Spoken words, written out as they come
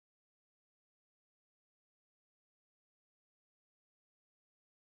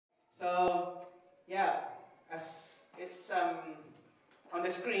So, yeah, as it's on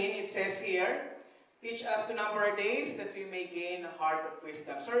the screen, it says here, teach us to number our days that we may gain a heart of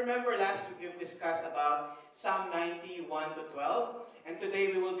wisdom. So remember last week we've discussed about Psalm 91 to 12. And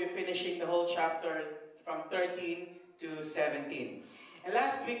today we will be finishing the whole chapter from 13 to 17. And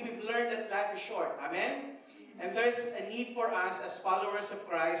last week we've learned that life is short. Amen? And there's a need for us as followers of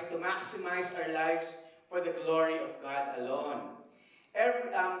Christ to maximize our lives for the glory of God alone.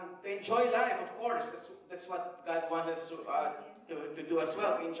 To enjoy life, of course, that's what God wants us to do as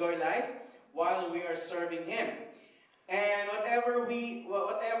well. Enjoy life while we are serving Him. And whenever we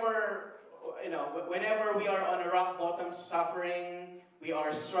are on a rock bottom suffering, we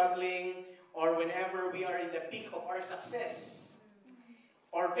are struggling, or whenever we are in the peak of our success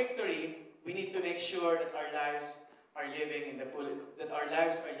or victory, we need to make sure that our lives are living to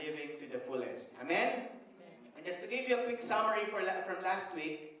the fullest. Amen? And just to give you a quick summary from last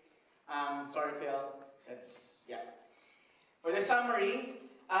week, sorry Phil, for the summary,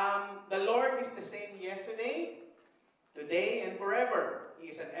 the Lord is the same yesterday, today, and forever. He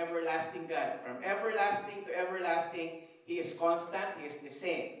is an everlasting God. From everlasting to everlasting, He is constant, He is the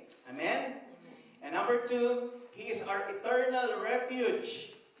same. Amen? And number two, He is our eternal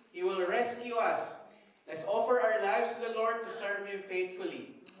refuge. He will rescue us. Let's offer our lives to the Lord to serve Him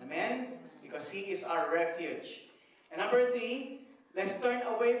faithfully. Amen? Because He is our refuge. And number three, let's turn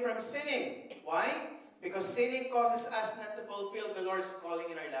away from sinning. Why? Because sinning causes us not to fulfill the Lord's calling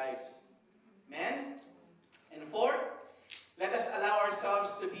in our lives. Amen? And fourth, let us allow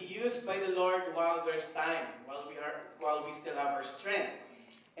ourselves to be used by the Lord while there's time, while we still have our strength.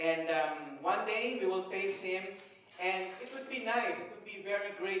 And one day we will face Him, and it would be nice, it would be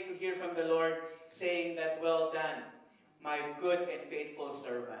very great to hear from the Lord saying that, well done, my good and faithful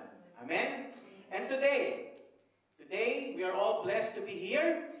servant. Amen? And today we are all blessed to be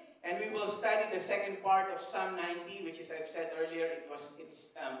here, and we will study the second part of Psalm 90, which, as I've said earlier,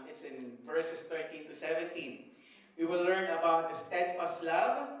 it's in verses 13 to 17. We will learn about the steadfast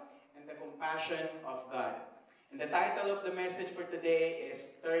love and the compassion of God. And the title of the message for today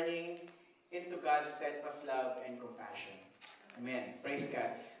is Turning into God's Steadfast Love and Compassion. Amen. Praise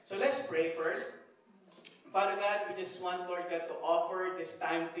God. So let's pray first. Father God, we just want, Lord God, to offer this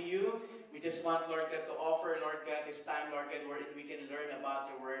time to You. We just want, Lord God, to offer, Lord God, this time, Lord God, wherein we can learn about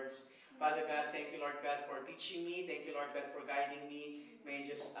Your words. Father God, thank You, Lord God, for teaching me. Thank You, Lord God, for guiding me. May You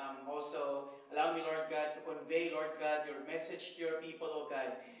just also allow me, Lord God, to convey, Lord God, Your message to Your people, oh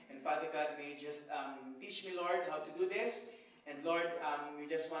God. And Father God, may You just teach me, Lord, how to do this. And Lord, we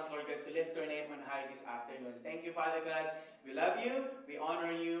just want, Lord God, to lift Your name on high this afternoon. Thank You, Father God. We love You. We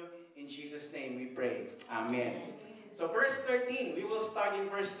honor You. In Jesus' name we pray. Amen. So verse 13, we will start in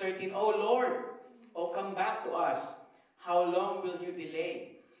verse 13. O Lord, O come back to us. How long will You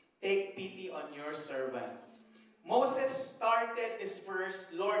delay? Take pity on Your servants. Moses started this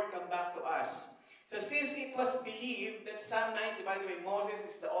verse, Lord, come back to us. So since it was believed that Psalm 90, by the way, Moses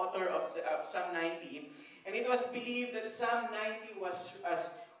is the author of Psalm 90, and it was believed that Psalm 90 was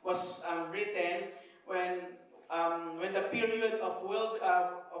written when the period of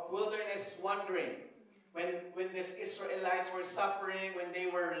wilderness wandering, when these Israelites were suffering, when they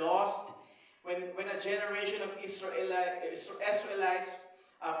were lost, when a generation of Israelites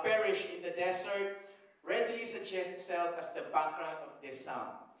perished in the desert, readily suggests itself as the background of this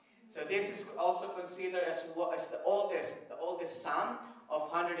psalm. So this is also considered as the oldest psalm of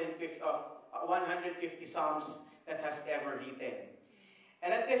 150 psalms that has ever written.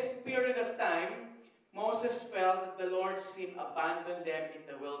 And at this period of time, Moses felt that the Lord seemed abandoned them in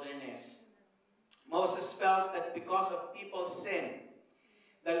the wilderness. Moses felt that because of people's sin,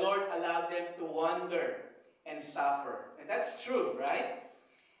 the Lord allowed them to wander and suffer. And that's true, right?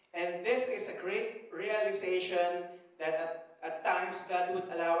 And this is a great realization that at times God would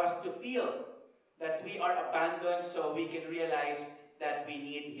allow us to feel that we are abandoned so we can realize that we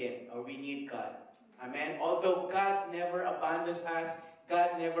need Him or we need God. Amen? Although God never abandons us,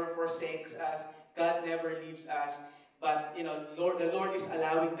 God never forsakes us, God never leaves us, but the Lord is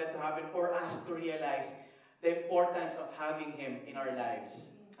allowing that to happen for us to realize the importance of having Him in our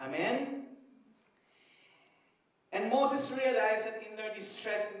lives. Amen? And Moses realized that in their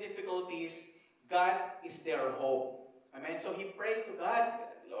distress and difficulties, God is their hope. Amen? So he prayed to God,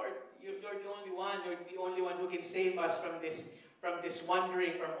 Lord, You're the only one. You're the only one who can save us from this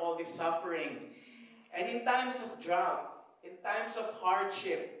wandering, from all this suffering. And in times of drought, in times of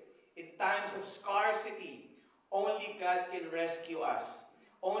hardship, in times of scarcity, only God can rescue us.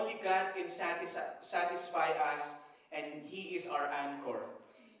 Only God can satisfy us, and He is our anchor.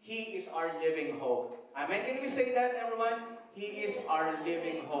 He is our living hope. Amen? Can we say that, everyone? He is our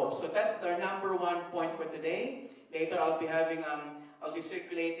living hope. So that's our number one point for today. Later I'll be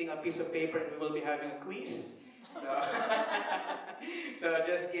circulating a piece of paper and we will be having a quiz. So, so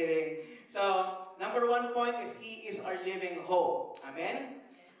just kidding. So number one point is He is our living hope. Amen?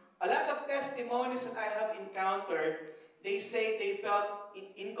 A lot of testimonies that I have encountered, they say they felt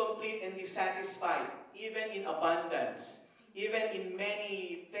incomplete and dissatisfied, even in abundance. Even in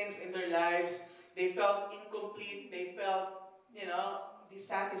many things in their lives, they felt incomplete, they felt,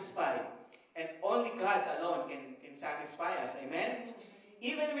 dissatisfied. And only God alone can satisfy us. Amen?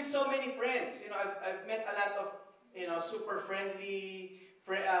 Even with so many friends, I've met a lot of, super friendly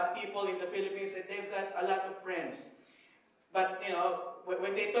people in the Philippines, and they've got a lot of friends. But,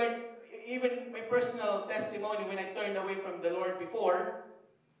 when they turn, even my personal testimony, when I turned away from the Lord before,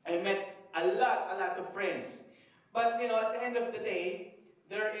 I met a lot of friends. But, at the end of the day,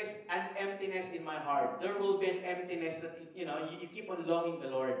 there is an emptiness in my heart. There will be an emptiness that, you keep on longing the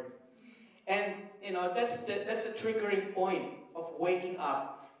Lord. And, that's the triggering point of waking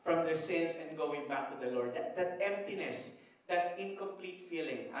up from their sins and going back to the Lord. That emptiness, that incomplete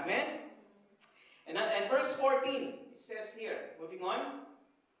feeling. Amen? And verse 14 says here, moving on,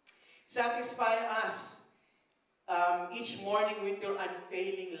 satisfy us each morning with your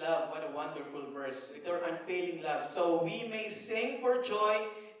unfailing love. What a wonderful verse. With your unfailing love. So we may sing for joy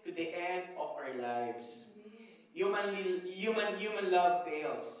to the end of our lives. Human love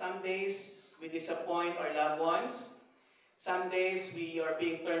fails. Some days we disappoint our loved ones. Some days we are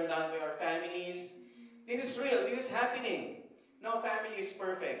being turned down by our families. This is real. This is happening. No family is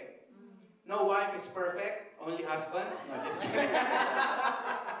perfect. No wife is perfect. Only husbands. No, just kidding.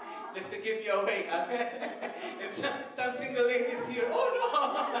 Just to keep you awake. And some single ladies here, oh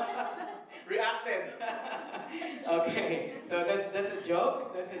no! Reacted. Okay, so that's a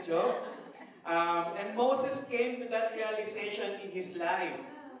joke. That's a joke. And Moses came to that realization in his life.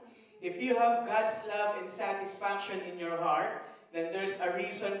 If you have God's love and satisfaction in your heart, then there's a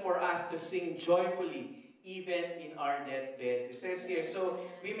reason for us to sing joyfully, even in our deathbeds. It says here, so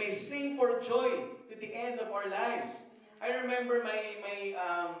we may sing for joy to the end of our lives. I remember my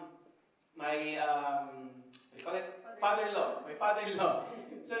father-in-law. My father-in-law.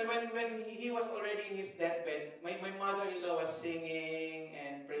 So when he was already in his deathbed, my mother-in-law was singing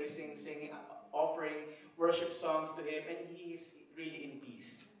and praising, singing, offering worship songs to him, and he is really in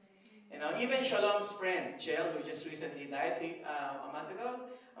peace. Even Shalom's friend, Chel, who just recently died a month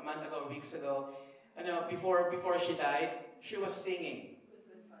ago, weeks ago, before she died, she was singing.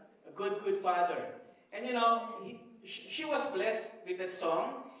 A good father. And she was blessed with that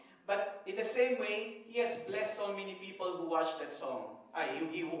song, but in the same way, he has blessed so many people who watched that song.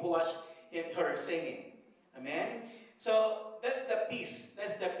 Who watched her singing. Amen? So that's the peace.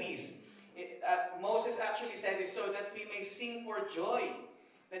 That's the peace. Moses actually said it so that we may sing for joy.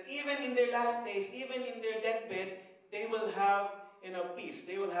 That even in their last days, even in their deathbed, they will have peace.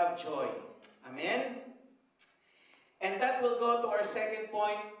 They will have joy. Amen? And that will go to our second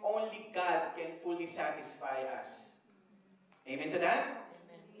point. Only God can fully satisfy us. Amen to that?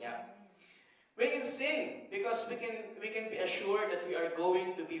 Amen. Yeah. We can sing because we can be assured that we are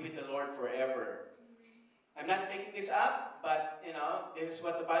going to be with the Lord forever. I'm not making this up, but this is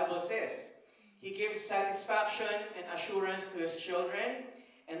what the Bible says. He gives satisfaction and assurance to His children,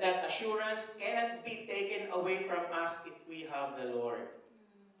 and that assurance cannot be taken away from us if we have the Lord.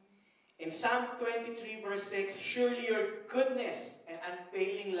 In Psalm 23 verse 6, surely your goodness and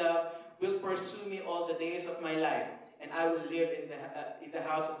unfailing love will pursue me all the days of my life, and I will live in the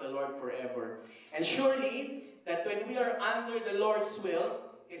house of the Lord forever. And surely that when we are under the Lord's will,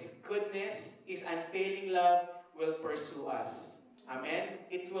 His goodness, His unfailing love will pursue us. Amen?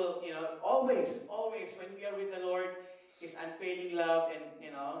 It will, always when we are with the Lord, His unfailing love and,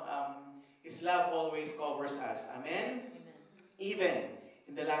 His love always covers us. Amen? Amen. Even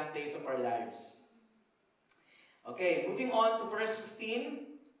in the last days of our lives. Okay, moving on to verse 15.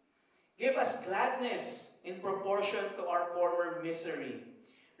 Give us gladness in proportion to our former misery.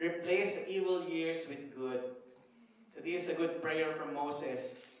 Replace the evil years with good. So this is a good prayer from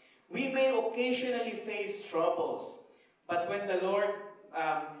Moses. We may occasionally face troubles, but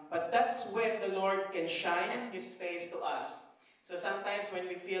that's when the Lord can shine His face to us. So sometimes when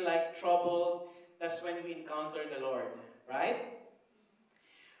we feel like troubled, that's when we encounter the Lord, right?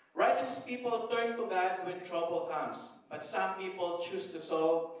 Righteous people turn to God when trouble comes, but some people choose to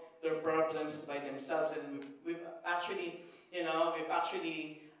solve their problems by themselves. And we've actually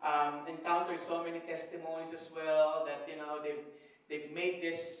encountered so many testimonies as well that they've made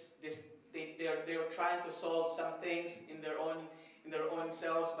they're trying to solve some things in their own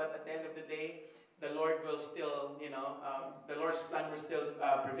selves, but at the end of the day, the Lord will still, the Lord's plan will still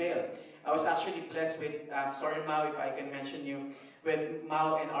prevail. I was actually blessed with, sorry Mao if I can mention you, with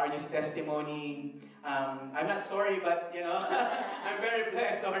Mao and Arj's testimony. I'm not sorry, but I'm very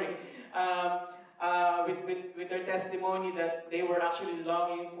blessed, sorry. With their testimony that they were actually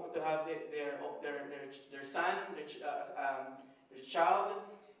longing to have their son, their child,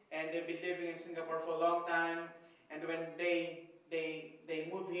 and they've been living in Singapore for a long time. And when they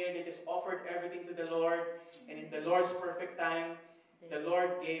moved here, they just offered everything to the Lord, and in the Lord's perfect time, the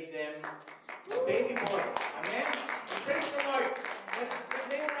Lord gave them a baby boy. Amen? And praise the Lord. When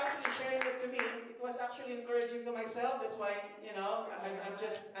they were actually sharing it to me, it was actually encouraging to myself. That's why, I'm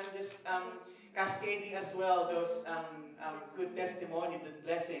just cascading as well those good testimony, the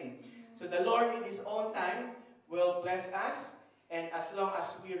blessing. So the Lord in His own time will bless us, and as long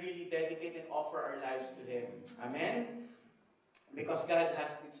as we really dedicate and offer our lives to Him. Amen? Because God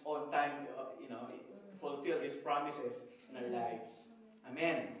has His own time, to fulfill His promises in our lives.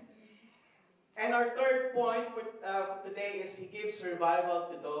 Amen. And our third point for today is He gives revival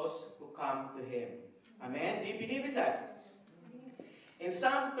to those who come to Him. Amen? Do you believe in that? In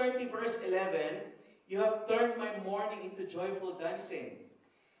Psalm 30 verse 11, you have turned my mourning into joyful dancing.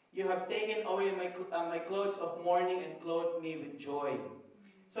 You have taken away my clothes of mourning and clothed me with joy.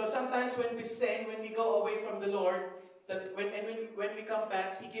 So sometimes when we sing, when we go away from the Lord, when we come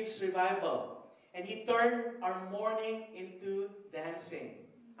back, He gives revival. And He turned our mourning into dancing.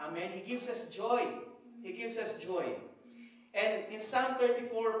 Amen. He gives us joy. He gives us joy. And in Psalm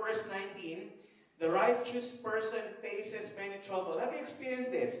 34 verse 19, the righteous person faces many trouble. Have you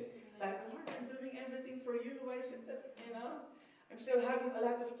experienced this? Like, Lord, I'm doing everything for you. Why is it that, I'm still having a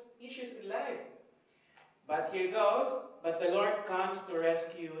lot of issues in life. But here goes. But the Lord comes to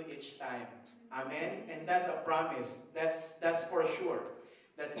rescue each time. Amen. And that's a promise. That's for sure.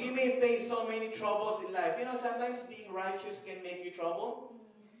 That we may face so many troubles in life. Sometimes being righteous can make you trouble.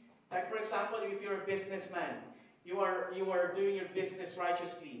 Like for example, if you're a businessman, you are doing your business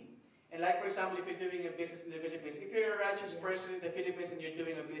righteously. And like for example, if you're doing a business in the Philippines, if you're a righteous person in the Philippines and you're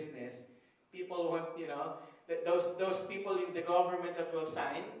doing a business, people won't, those people in the government that will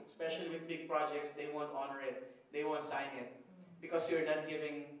sign, especially with big projects, they won't honor it. They won't sign it because you're not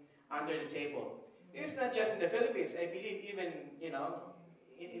giving under the table. It's not just in the Philippines. I believe even,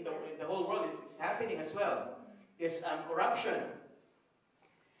 in the whole world, it's happening as well. It's corruption.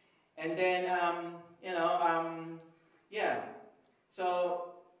 And then,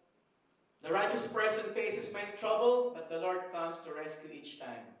 so the righteous person faces many trouble, but the Lord comes to rescue each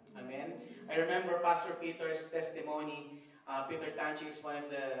time. Amen. I remember Pastor Peter's testimony. Peter Tanchi is one of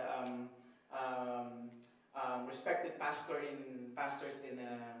the respected pastors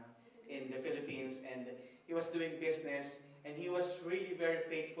in the Philippines, and he was doing business, and he was really very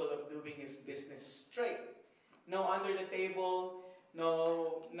faithful of doing his business straight. No under the table,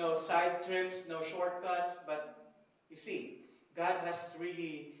 no side trips, no shortcuts, but you see, God has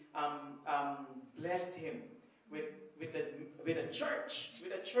really blessed him with a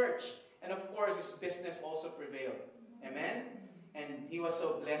church, and of course his business also prevailed. Amen. And he was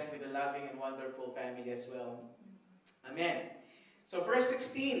so blessed with a loving and wonderful family as well. Amen. So verse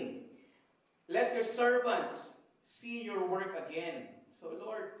 16, let your servants see your work again. So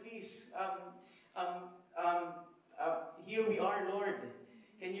Lord, please, here we are, Lord.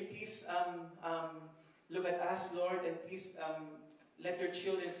 Can you please look at us, Lord, and please let your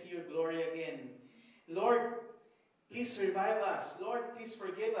children see your glory again. Lord, please revive us. Lord, please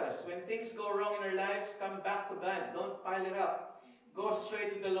forgive us. When things go wrong in our lives, come back to God. Don't pile it up. Go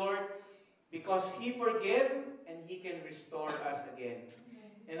straight to the Lord, because He forgives and He can restore us again.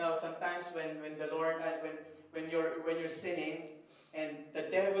 Sometimes when the Lord, when you're sinning, and the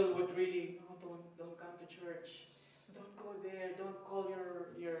devil would really, don't come to church. Don't go there. Don't call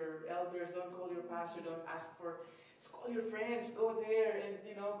your elders. Don't call your pastor. Don't ask for. Just call your friends. Go there and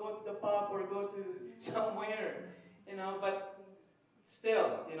go to the pub or go to somewhere. But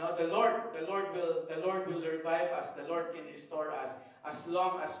still, the Lord will revive us. The Lord can restore us as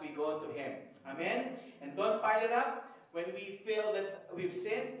long as we go to Him. Amen. And don't pile it up. When we feel that we've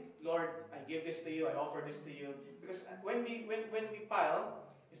sinned, Lord, I give this to you. I offer this to you. Because when we pile,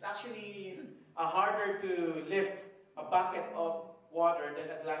 it's actually harder to lift a bucket of water than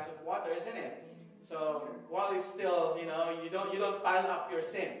a glass of water, isn't it? So while it's still, you don't pile up your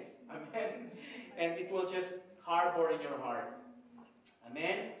sins. Amen. And it will just harbor in your heart.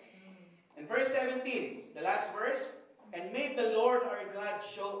 Amen. And verse 17, the last verse. And may the Lord our God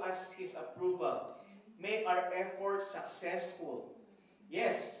show us His approval. Make our efforts successful.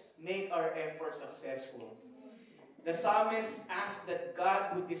 Yes, make our efforts successful. The psalmist asked that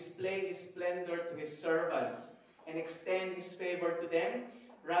God would display His splendor to His servants and extend His favor to them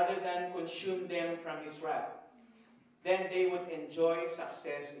rather than consume them from His wrath. Then they would enjoy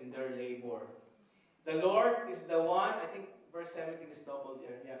success in their labor. The Lord is the one, I think verse 17 is doubled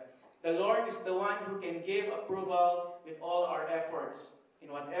there. Yeah. The Lord is the one who can give approval with all our efforts.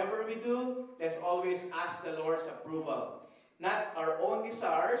 In whatever we do, let's always ask the Lord's approval. Not our own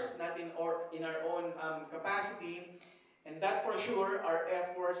desires, not in our own capacity, and that for sure our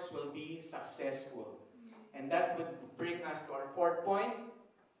efforts will be successful. And that would bring us to our fourth point.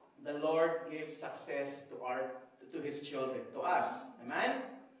 The Lord gives success to His children, to us. Amen?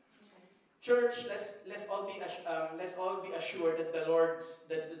 Church, let's all be assured that the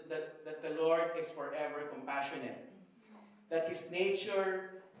Lord is forever compassionate. That His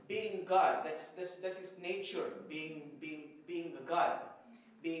nature, being God, that's His nature, being the God,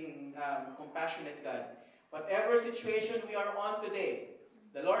 being compassionate God. Whatever situation we are on today,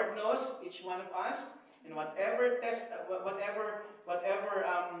 the Lord knows each one of us, and whatever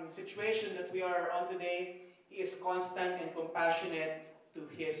situation that we are on today, He is constant and compassionate to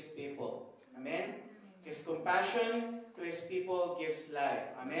His people. Amen? His compassion to His people gives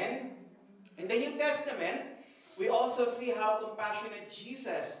life. Amen? In the New Testament, we also see how compassionate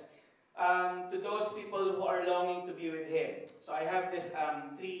Jesus to those people who are longing to be with Him. So I have this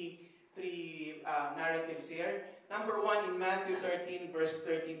three narratives here. Number one, in Matthew 13, verse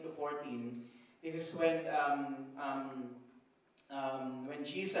 13 to 14. This is when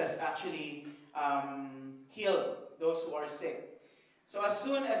Jesus actually healed those who are sick. So as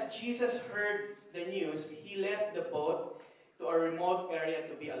soon as Jesus heard the news, He left the boat to a remote area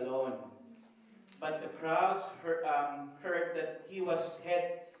to be alone. But the crowds heard that He was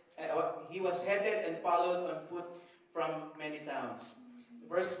headed and followed on foot from many towns.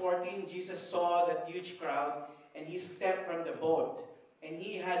 Verse 14, Jesus saw that huge crowd, and He stepped from the boat, and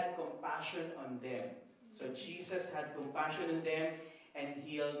He had compassion on them. So Jesus had compassion on them and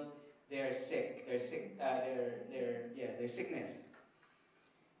healed their sickness.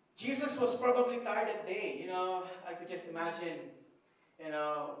 Jesus was probably tired that day. I could just imagine,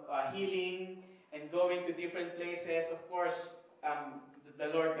 healing and going to different places. Of course, the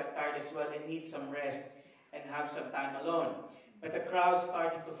Lord got tired as well and needs some rest and have some time alone. But the crowd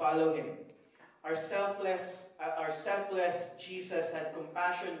started to follow Him. Our selfless Jesus had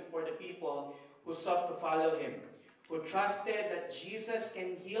compassion for the people who sought to follow Him, who trusted that Jesus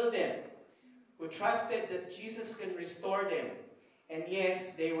can heal them, who trusted that Jesus can restore them. And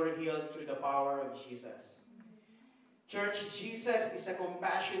yes, they were healed through the power of Jesus. Church, Jesus is a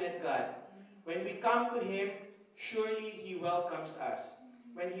compassionate God. When we come to Him, surely He welcomes us.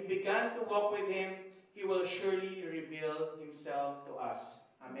 When we began to walk with Him, He will surely reveal Himself to us.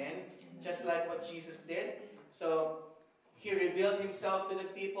 Amen? Just like what Jesus did. So, He revealed Himself to the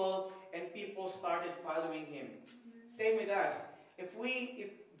people, and people started following Him. Same with us. If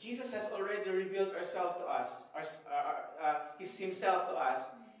Jesus has already revealed Himself to us, Himself to us,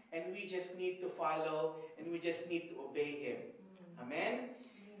 and we just need to follow, and we just need to obey Him. Amen?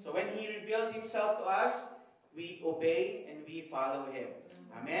 So when He revealed Himself to us, we obey and we follow Him.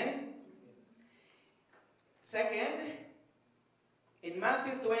 Amen? Second, in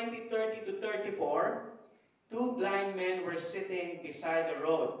Matthew 20, 30 to 34, two blind men were sitting beside the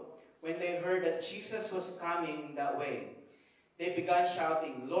road when they heard that Jesus was coming that way. They began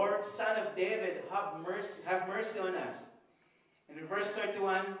shouting, "Lord, Son of David, have mercy on us." And in verse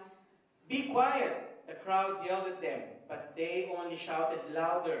 31, "Be quiet," the crowd yelled at them, but they only shouted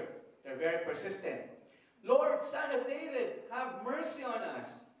louder. They're very persistent. "Lord, Son of David, have mercy on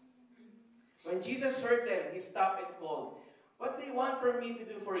us." When Jesus heard them, He stopped and called, "What do you want for me to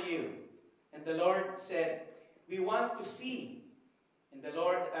do for you?" And the Lord said, "We want to see." And the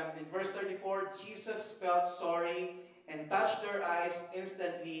Lord, in verse 34, Jesus felt sorry and touched their eyes.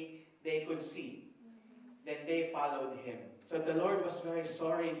 Instantly, they could see. Then they followed Him. So the Lord was very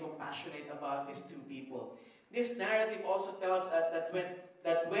sorry and compassionate about these two people. This narrative also tells us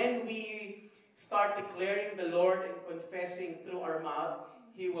that when we start declaring the Lord and confessing through our mouth,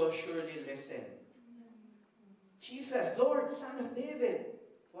 He will surely listen. Jesus, "Lord, Son of David,"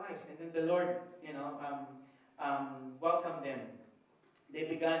 twice. And then the Lord, welcomed them. They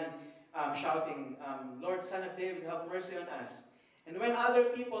began shouting, "Lord, Son of David, have mercy on us." And when other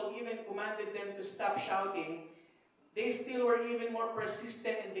people even commanded them to stop shouting, they still were even more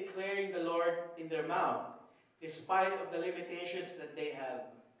persistent in declaring the Lord in their mouth, despite of the limitations that they have.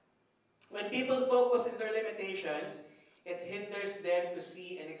 When people focus on their limitations, it hinders them to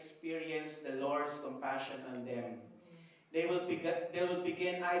see and experience the Lord's compassion on them. They will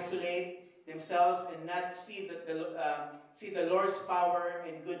begin isolate themselves and not see the Lord's power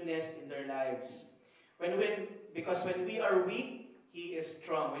and goodness in their lives. Because when we are weak, He is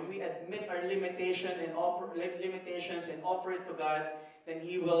strong. When we admit our limitations and offer it to God, then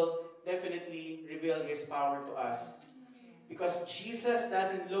He will definitely reveal His power to us. Because Jesus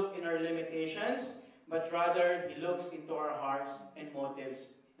doesn't look in our limitations, but rather He looks into our hearts and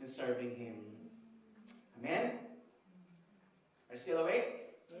motives in serving Him. Amen? Are you still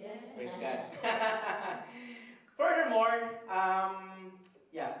awake? Yes. Praise God. Furthermore,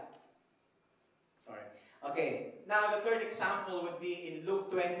 sorry. Okay, now the third example would be in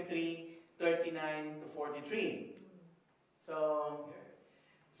Luke 23:39-43. So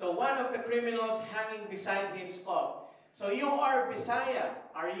one of the criminals hanging beside him spoke, "So you are Messiah,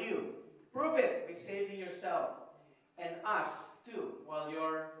 are you? Prove it by saving yourself and us too while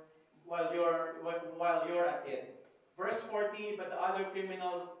you're at it." Verse 40, but the other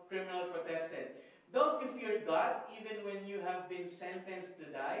criminal protested, "Don't you fear God even when you have been sentenced to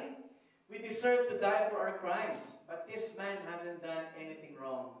die? We deserve to die for our crimes, but this man hasn't done anything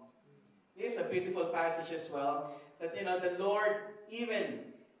wrong." This is a beautiful passage as well, that the Lord,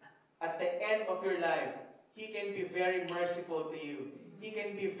 even at the end of your life, He can be very merciful to you. He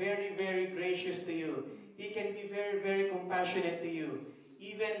can be very, very gracious to you. He can be very, very compassionate to you.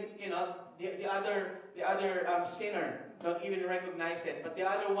 Even, the other sinner don't even recognize it, but the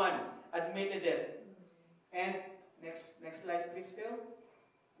other one admitted it. And next slide, please, Phil.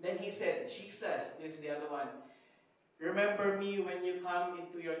 Then he said, "Jesus," this is the other one, "remember me when you come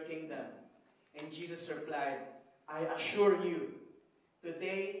into your kingdom." And Jesus replied, "I assure you,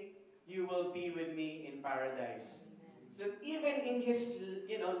 today you will be with me in paradise." So even in his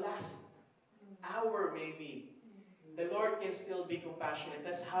last hour maybe, the Lord can still be compassionate.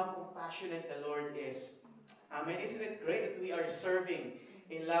 That's how compassionate the Lord is. Amen. Isn't it great that we are serving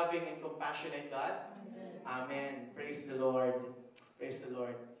a loving and compassionate God? Amen. Praise the Lord. Praise the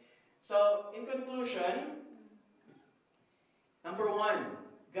Lord. So, in conclusion, number one,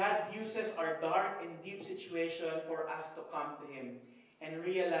 God uses our dark and deep situation for us to come to Him and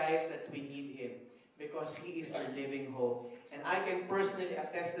realize that we need Him because He is our living hope. And I can personally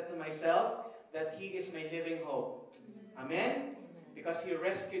attest that to myself, that He is my living hope. Amen? Because He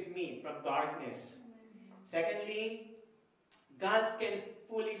rescued me from darkness. Secondly, God can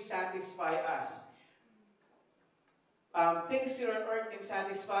fully satisfy us. Things here on earth can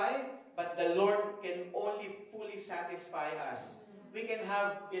satisfy, but the Lord can only fully satisfy us. We can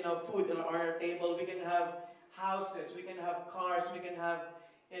have, food on our table. We can have houses. We can have cars. We can have,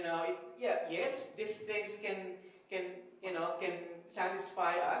 yes, these things can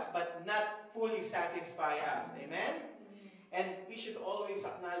satisfy us, but not fully satisfy us. Amen. And we should always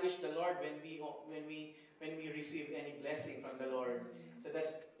acknowledge the Lord when we receive any blessing from the Lord. So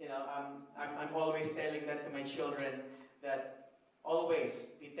that's, I'm always telling that to my children, that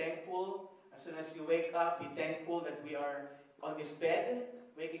always be thankful. As soon as you wake up, be thankful that we are on this bed,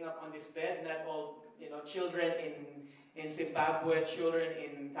 waking up on this bed. Not all, children in Zimbabwe, children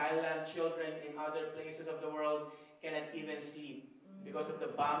in Thailand, children in other places of the world cannot even sleep because of the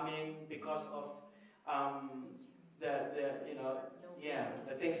bombing, because of the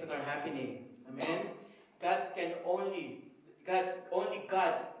things that are happening. Amen. Only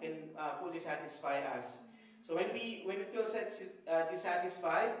God can fully satisfy us. So when we feel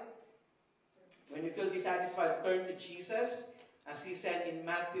dissatisfied, turn to Jesus, as He said in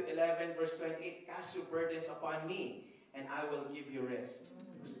Matthew 11 verse 28, "Cast your burdens upon me, and I will give you rest."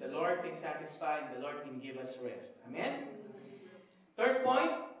 Because the Lord can satisfy, and the Lord can give us rest. Amen. Third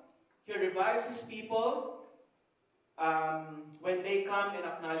point, He revives His people when they come and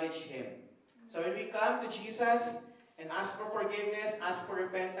acknowledge Him. So when we come to Jesus and ask for forgiveness, ask for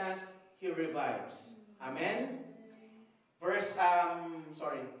repentance, He revives. Amen.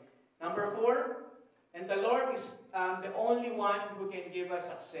 Number 4, and the Lord is the only one who can give us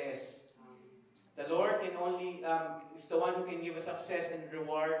success. The Lord is the one who can give us success and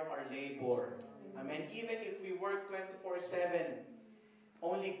reward our labor. Amen. Even if we work 24/7,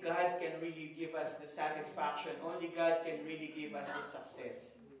 only God can really give us the satisfaction. Only God can really give us the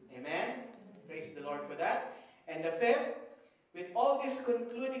success. Amen. Praise the Lord for that. And the 5th, with all these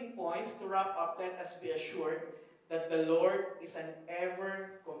concluding points to wrap up, let us be assured that the Lord is an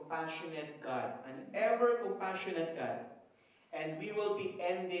ever-compassionate God. An ever-compassionate God. And we will be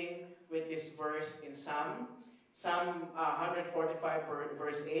ending with this verse in Psalm 145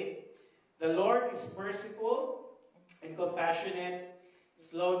 verse 8. "The Lord is merciful and compassionate,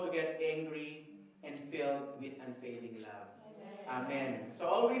 slow to get angry, and filled with unfailing love." Amen. So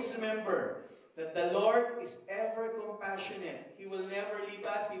always remember that the Lord is ever compassionate. He will never leave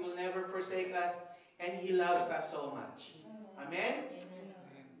us. He will never forsake us. And He loves us so much. Amen?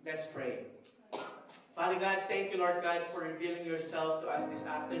 Let's pray. Father God, thank you, Lord God, for revealing yourself to us this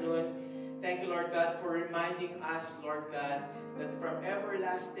afternoon. Thank you, Lord God, for reminding us, Lord God, that from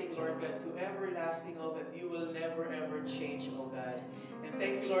everlasting, Lord God, to everlasting, oh God, you will never ever change, oh God. And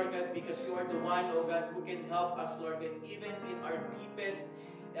thank you, Lord God, because you are the one, oh God, who can help us, Lord God, even in our deepest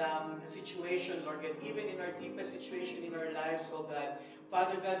situation, Lord God, even in our deepest situation in our lives, oh God.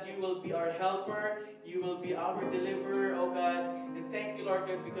 Father God, you will be our helper. You will be our deliverer, oh God. And thank you, Lord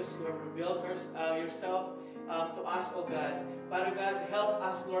God, because you have revealed yourself to us, oh God. Father God, help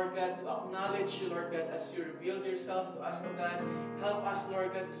us, Lord God, to acknowledge you, Lord God, as you revealed yourself to us, oh God. Help us,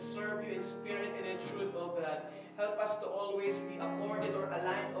 Lord God, to serve you in spirit and in truth, oh God. Help us to always be accorded or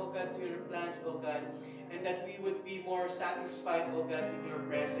aligned, oh God, to your plans, oh God. And that we would be more satisfied, oh God, in your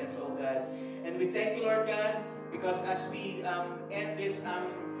presence, oh God. And we thank you, Lord God, because as we end this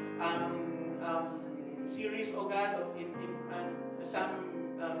series, oh God, of in Psalm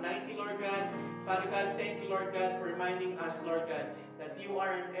 90, Lord God, Father God, thank you, Lord God, for reminding us, Lord God, that you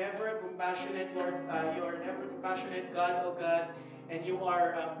are an ever compassionate, Lord, you are an ever compassionate God, oh God, and you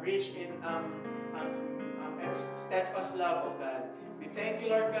are rich in steadfast love, oh God. We thank you,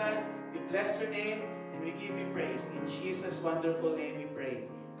 Lord God. We bless your name and we give you praise. In Jesus' wonderful name we pray.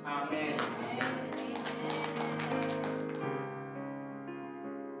 Amen. Amen.